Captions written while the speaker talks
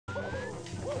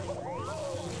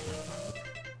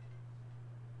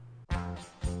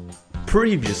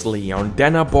Previously on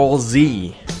Dana Ball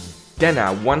Z,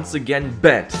 Dana once again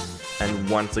bet and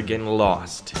once again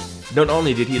lost. Not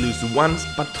only did he lose once,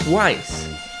 but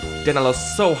twice. Dana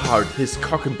lost so hard his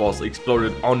cock and balls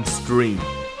exploded on stream.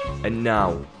 And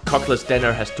now, cockless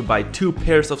Dana has to buy 2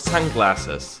 pairs of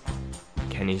sunglasses.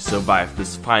 Can he survive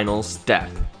this final step?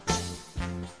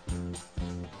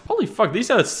 Holy fuck,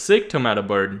 these are sick, Tomato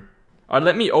Bird. Alright,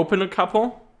 let me open a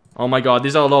couple. Oh my god,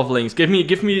 these are love links. Give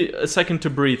me a second to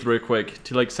breathe real quick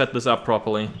to like set this up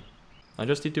properly. I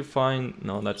just need to find...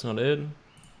 No, that's not it.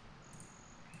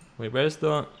 Wait, where's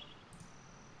the...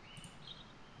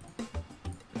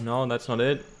 No, that's not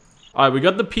it. Alright, we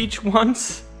got the peach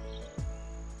ones.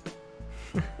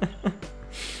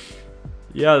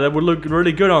 Yeah, that would look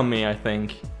really good on me, I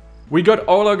think. We got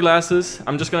all our glasses.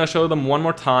 I'm just gonna show them one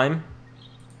more time.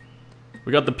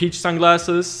 We got the peach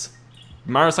sunglasses.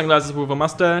 Mario sunglasses with a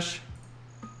mustache.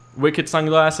 Wicked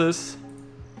sunglasses.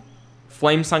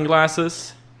 Flame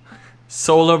sunglasses.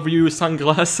 Solar view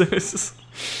sunglasses.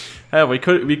 Yeah, we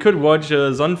could watch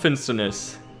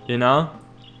Sonnenfinsternis, you know?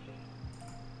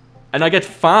 And I get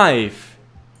 5.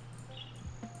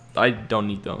 I don't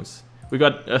need those. We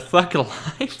got a Thug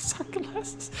Alive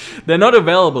sunglasses. They're not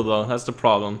available though, that's the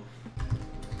problem.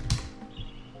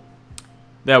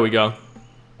 There we go.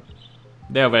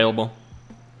 They're available.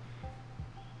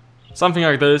 Something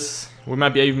like this. We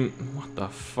might be even... What the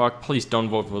fuck? Please don't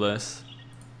vote for this.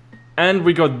 And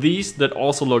we got these that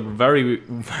also look very,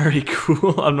 very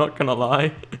cool. I'm not gonna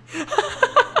lie.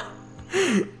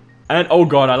 And oh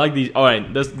god, I like these.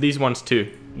 Alright, these ones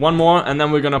too. One more and then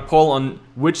we're gonna poll on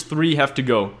which 3 have to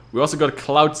go. We also got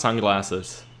cloud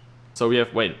sunglasses. So we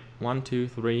have... Wait. 1, 2,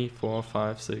 3, 4,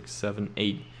 5, 6, 7,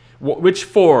 8. Which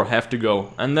 4 have to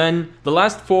go? And then the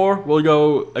last 4 will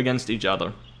go against each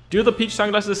other. Do the peach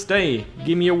sunglasses stay?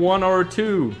 Give me a 1 or a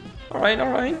 2. Alright,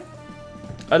 alright.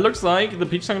 It looks like the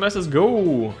peach sunglasses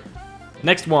go.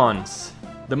 Next ones.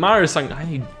 The Mario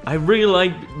sunglasses. I really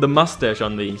like the mustache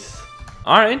on these.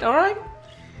 Alright, alright.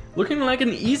 Looking like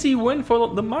an easy win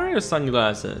for the Mario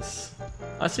sunglasses.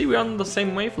 I see we're on the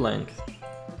same wavelength.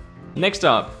 Next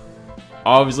up.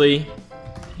 Obviously,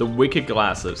 the Wicked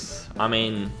glasses. I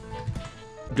mean,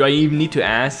 do I even need to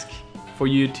ask for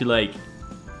you to like,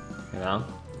 you know,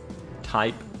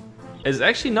 type? It's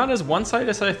actually not as one-sided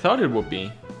as I thought it would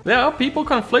be. There are people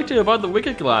conflicted about the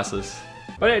Wicked glasses.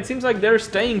 But yeah, it seems like they're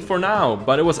staying for now,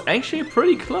 but it was actually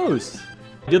pretty close.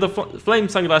 Did the flame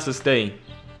sunglasses stay?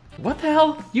 What the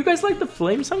hell? You guys like the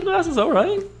flame sunglasses?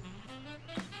 Alright.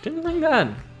 Didn't think that.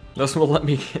 Those will let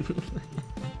me get...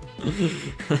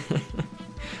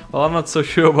 Well, I'm not so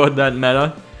sure about that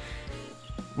meta.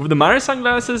 With the Mario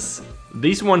sunglasses,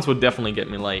 these ones would definitely get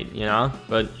me late, you know?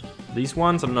 But these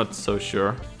ones, I'm not so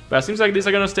sure. But it seems like these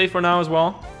are gonna stay for now as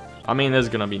well. I mean, there's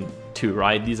gonna be 2,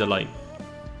 right? These are like...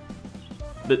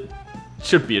 That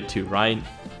should be a 2, right?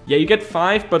 Yeah, you get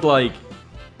 5, but like...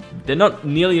 They're not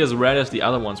nearly as red as the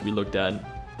other ones we looked at.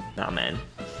 Nah, man.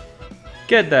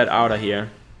 Get that out of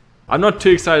here. I'm not too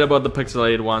excited about the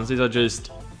pixelated ones. These are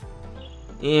just...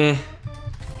 Eh.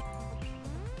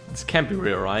 This can't be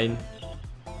real, right?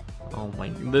 Oh my...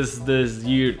 This...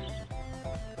 You...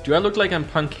 Do I look like I'm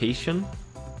Punkation?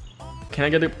 Can I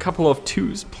get a couple of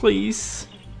 2s, please?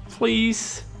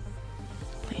 Please?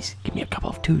 Please, give me a couple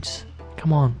of 2s.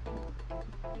 Come on.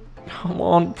 Come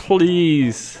on,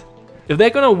 please. If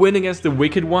they're gonna win against the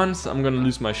Wicked ones, I'm gonna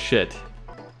lose my shit.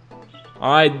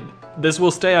 Alright, this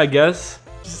will stay, I guess.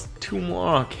 Just 2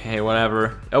 more. Okay,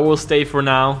 whatever. It will stay for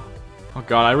now. Oh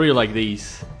god, I really like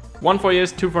these. 1 for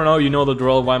yes, 2 for no. You know the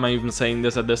drill. Why am I even saying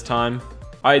this at this time?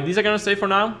 Alright, these are gonna stay for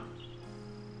now.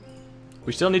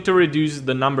 We still need to reduce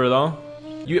the number though.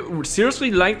 You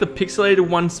seriously like the pixelated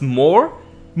ones more?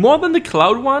 More than the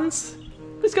cloud ones?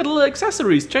 These got little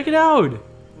accessories. Check it out.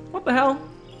 What the hell?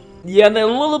 Yeah, they're a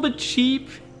little bit cheap,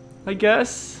 I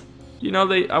guess. You know,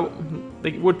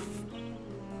 they would...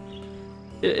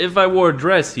 If I wore a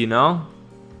dress, you know?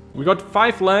 We got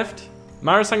 5 left.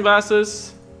 Mario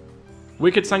sunglasses,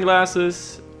 Wicked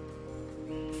sunglasses,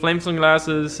 Flame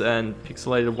sunglasses, and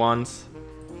pixelated ones.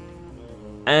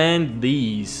 And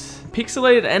these.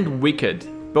 Pixelated and Wicked.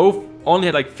 Both only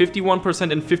had like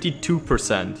 51% and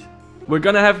 52%. We're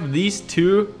gonna have these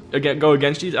 2 go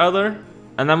against each other.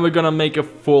 And then we're gonna make a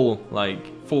full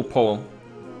poll.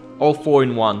 All 4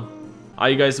 in 1. Are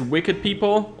you guys Wicked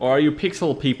people or are you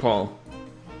Pixel people?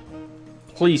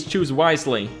 Please choose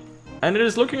wisely. And it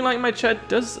is looking like my chat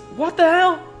does... What the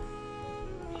hell?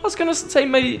 I was gonna say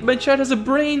my chat has a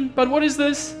brain, but what is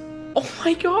this? Oh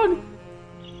my god.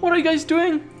 What are you guys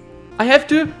doing? I have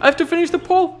to finish the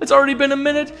poll. It's already been a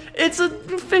minute. It's a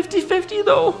 50-50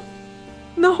 though.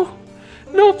 No.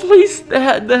 No, please. There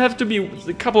have to be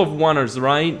a couple of oneers,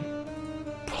 right?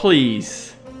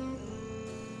 Please.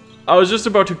 I was just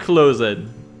about to close it.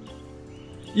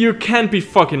 You can't be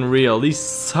fucking real. These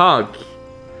suck.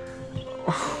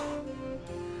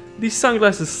 These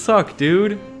sunglasses suck,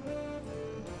 dude.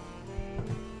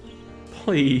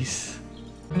 Please.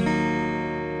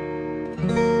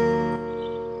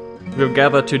 We've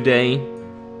gathered today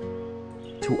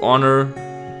to honor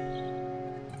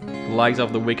the likes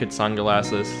of the Wicked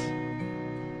sunglasses.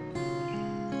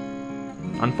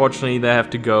 Unfortunately, they have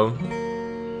to go.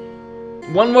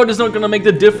 One vote is not gonna make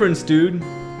the difference, dude.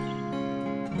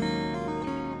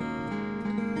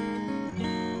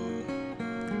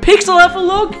 Pixel, have a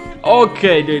look!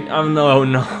 Okay, dude. No.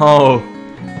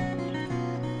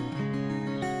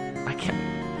 I can't.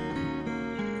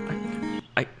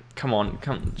 Come on.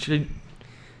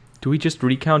 Do we just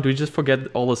recount? Do we just forget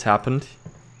all this happened?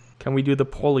 Can we do the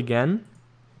poll again?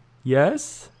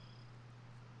 Yes?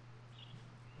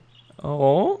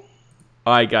 Oh.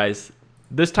 Alright, guys.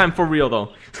 This time for real,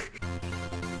 though.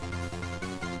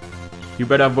 You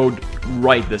better vote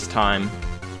right this time.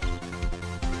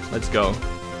 Let's go.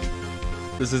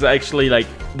 This is actually like...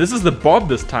 This is the bot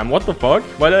this time. What the fuck?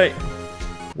 Why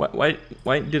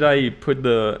did I put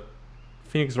the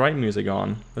Phoenix Wright music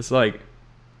on? It's like...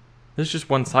 This is just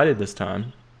one-sided this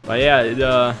time. But yeah,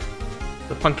 the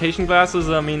Puncation glasses,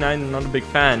 I mean, I'm not a big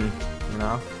fan, you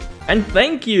know? And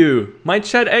thank you! My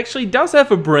chat actually does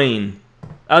have a brain.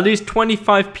 At least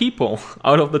 25 people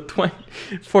out of the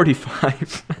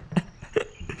 45.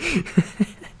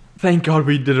 Thank God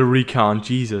we did a recount,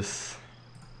 Jesus.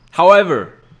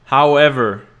 However,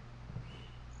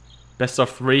 best of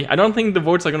 3. I don't think the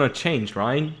votes are gonna change,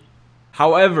 right?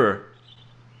 However,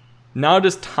 now it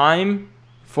is time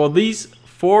for these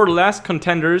 4 last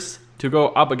contenders to go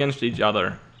up against each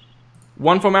other.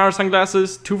 1 for Mario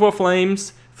Sunglasses, 2 for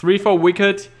Flames, 3 for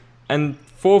Wicked, and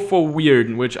 4 for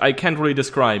Weird, which I can't really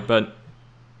describe, but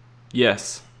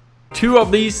yes. 2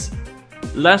 of these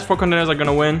last 4 contenders are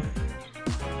gonna win.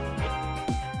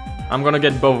 I'm gonna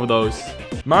get both of those.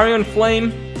 Mario and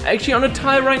Flame, actually on a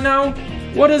tie right now.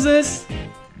 What is this?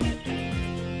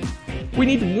 We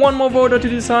need 1 more voter to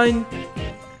decide.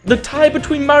 The tie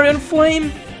between Mario and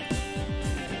Flame?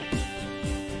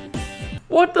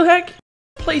 What the heck?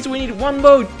 Please, we need 1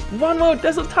 vote. 1 vote,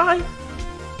 there's a tie.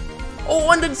 Oh,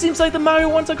 and it seems like the Mario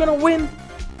ones are gonna win.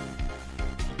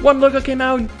 1 looker came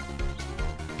out.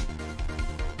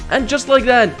 And just like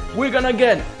that, we're gonna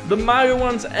get the Mario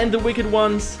ones and the Wicked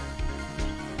ones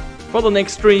for the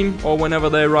next stream or whenever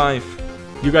they arrive.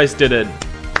 You guys did it.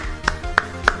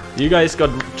 You guys got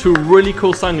 2 really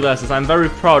cool sunglasses. I'm very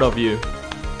proud of you.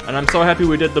 And I'm so happy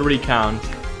we did the recount.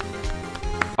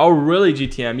 Oh really,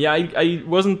 GTM? Yeah, I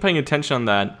wasn't paying attention on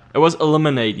that. It was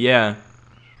eliminate, yeah.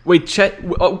 Wait, Chet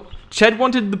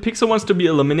wanted the Pixel ones to be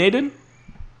eliminated?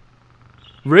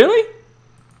 Really?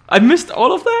 I missed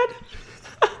all of that?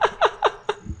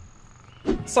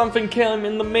 Something came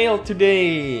in the mail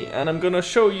today, and I'm gonna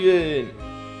show you it.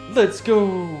 Let's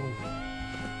go.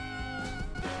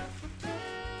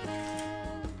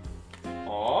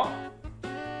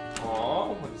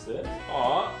 What is this?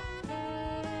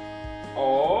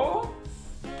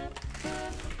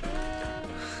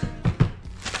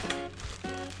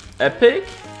 Epic.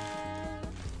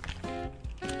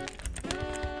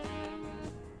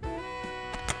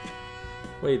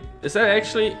 Wait, is that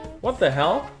actually... What the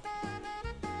hell?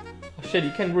 Oh shit,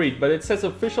 you can't read, but it says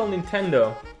official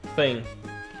Nintendo thing.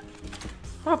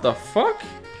 What the fuck?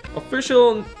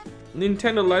 Official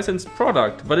Nintendo licensed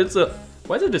product, but it's a...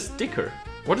 Why is it a sticker?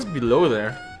 What is below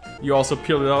there? You also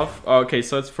peeled it off? Oh, okay,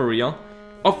 so it's for real.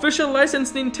 Official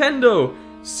licensed Nintendo!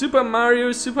 Super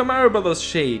Mario Bros.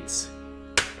 Shades.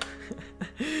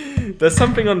 There's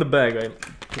something on the back, right?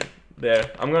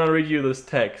 There, I'm gonna read you this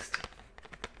text.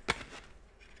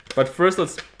 But first,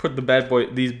 let's put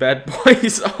these bad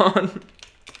boys on.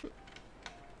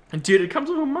 And dude, it comes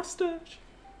with a mustache.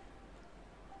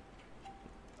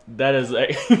 That is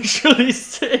actually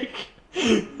sick.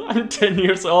 I'm 10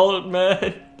 years old,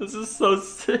 man. This is so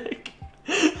sick.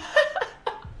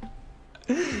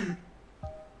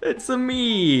 It's a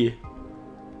me.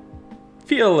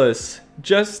 Fearless,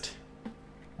 just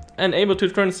and able to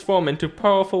transform into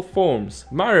powerful forms.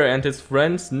 Mario and his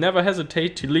friends never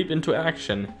hesitate to leap into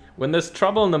action when there's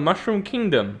trouble in the Mushroom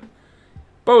Kingdom.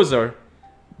 Bowser,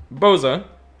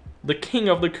 the king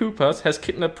of the Koopas, has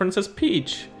kidnapped Princess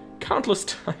Peach countless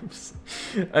times.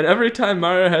 And every time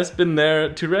Mario has been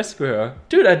there to rescue her.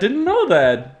 Dude, I didn't know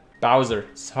that. Bowser,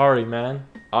 sorry man.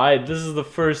 This is the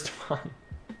first one.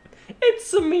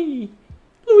 It's me,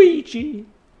 Luigi.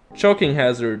 Choking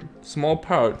hazard, small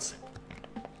parts.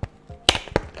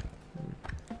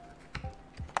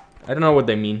 I don't know what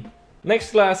they mean.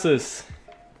 Next glasses.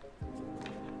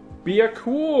 We are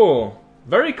cool.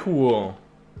 Very cool.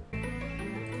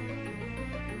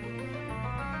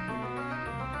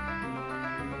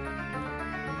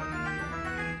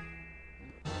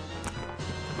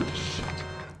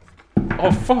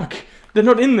 Oh fuck! They're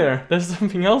not in there. There's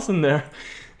something else in there.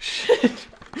 Shit.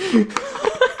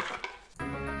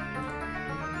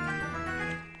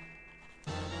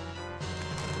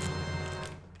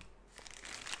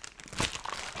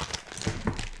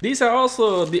 These are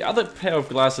also the other pair of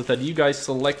glasses that you guys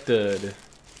selected.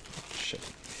 Shit.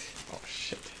 Oh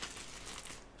shit.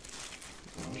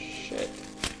 Oh shit.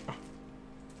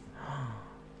 Oh.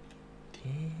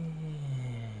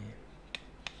 Damn.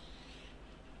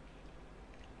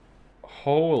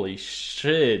 Holy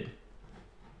shit.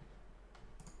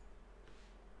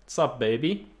 What's up,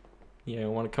 baby? Yeah,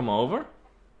 you wanna come over?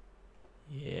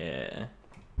 Yeah.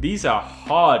 These are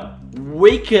hot.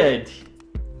 Wicked.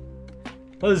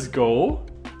 Let's go.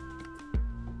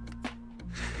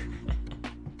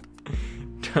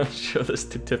 Don't show this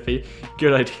to Tiffy.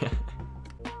 Good idea.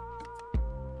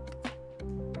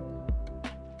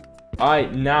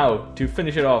 Alright, now to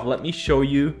finish it off, let me show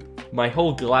you my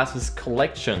whole glasses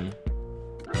collection.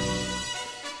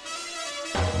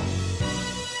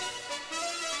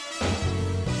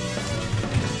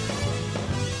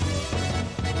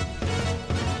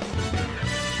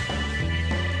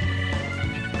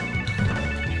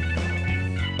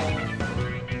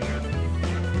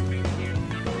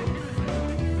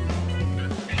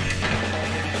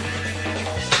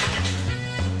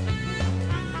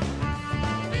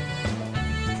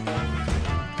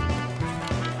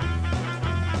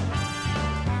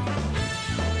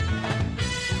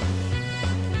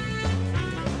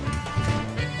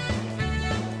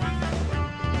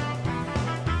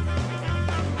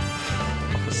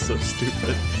 So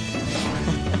stupid.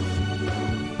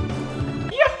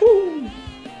 Yahoo!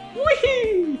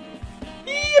 Wee!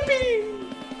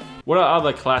 Yippee! What are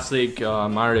other classic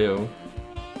Mario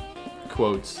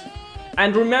quotes?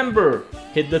 And remember,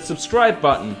 hit that subscribe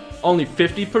button. Only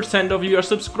 50% of you are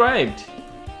subscribed.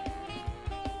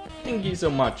 Thank you so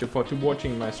much for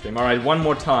watching my stream. Alright, one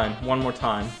more time. One more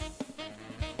time.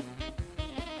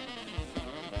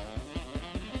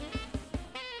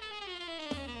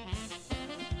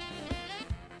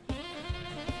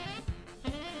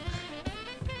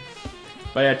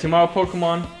 But yeah, tomorrow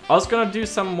Pokemon. I was gonna do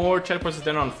some more Chat vs.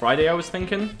 Dinner on Friday, I was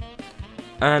thinking.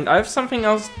 And I have something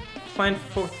else planned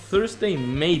for Thursday,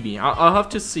 maybe. I'll have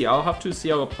to see. I'll have to see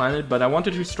how I plan it, but I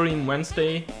wanted to stream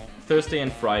Wednesday, Thursday,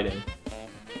 and Friday.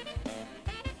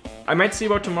 I might see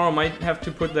about tomorrow. Might have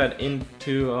to put that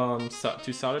into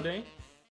to Saturday.